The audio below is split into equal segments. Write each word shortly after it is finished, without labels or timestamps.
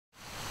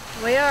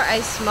We are a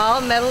small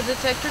metal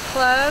detector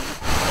club.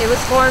 It was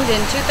formed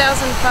in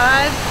 2005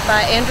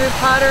 by Andrew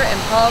Potter and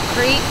Paul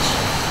Creech.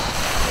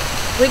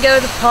 We go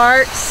to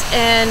parks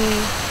and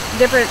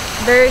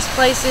various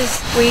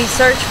places. We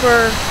search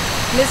for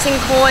missing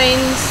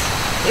coins.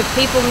 If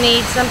people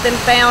need something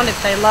found, if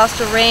they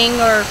lost a ring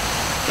or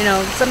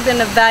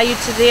something of value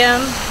to them.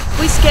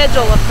 We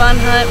schedule a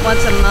fun hunt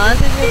once a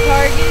month as your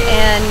target,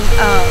 and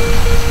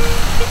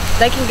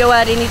they can go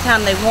out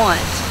anytime they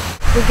want.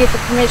 We get the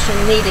permission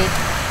needed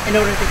in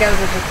order to go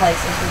to the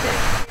places we do.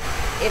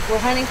 If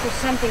we're hunting for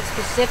something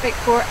specific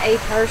for a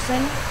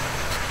person,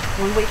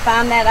 when we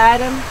find that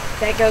item,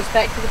 that goes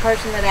back to the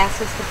person that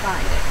asked us to find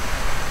it.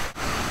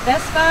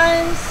 Best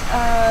finds,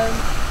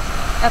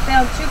 I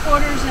found 2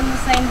 quarters in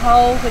the same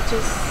hole, which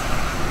is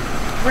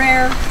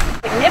rare.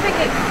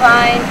 Significant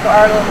find for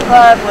our little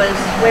club was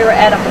we were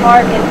at a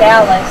park in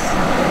Dallas,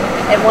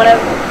 and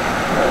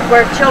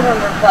where children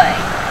were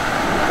playing.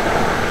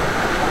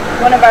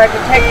 One of our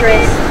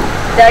detectorists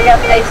dug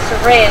up a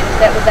syringe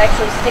that was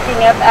actually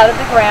sticking up out of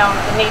the ground.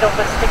 The needle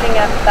was sticking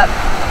up about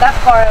that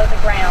far out of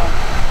the ground,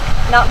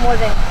 not more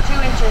than 2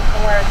 inches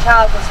from where a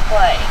child was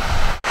playing.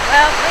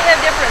 Well, we have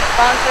different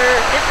sponsors,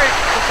 different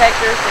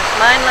detectors. There's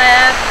Mine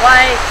Lab,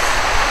 White's.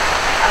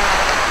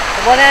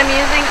 The one I'm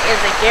using is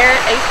a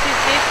Garrett Ace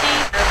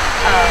 250,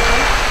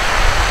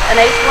 an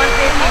Ace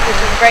 150, which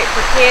is great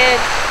for kids.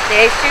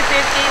 The Ace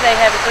 250, they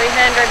have a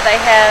 300.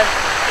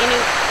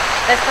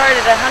 They start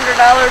at $100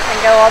 and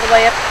go all the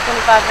way up to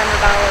 $2,500.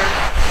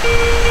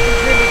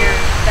 Contributors,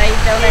 they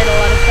donate a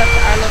lot of stuff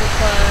to our little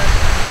club.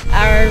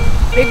 Our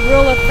big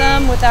rule of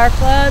thumb with our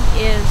club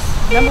is,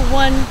 number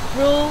 1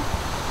 rule,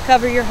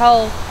 cover your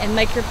hole and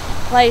make your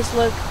place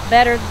look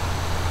better,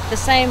 the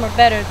same or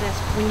better than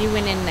when you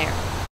went in there.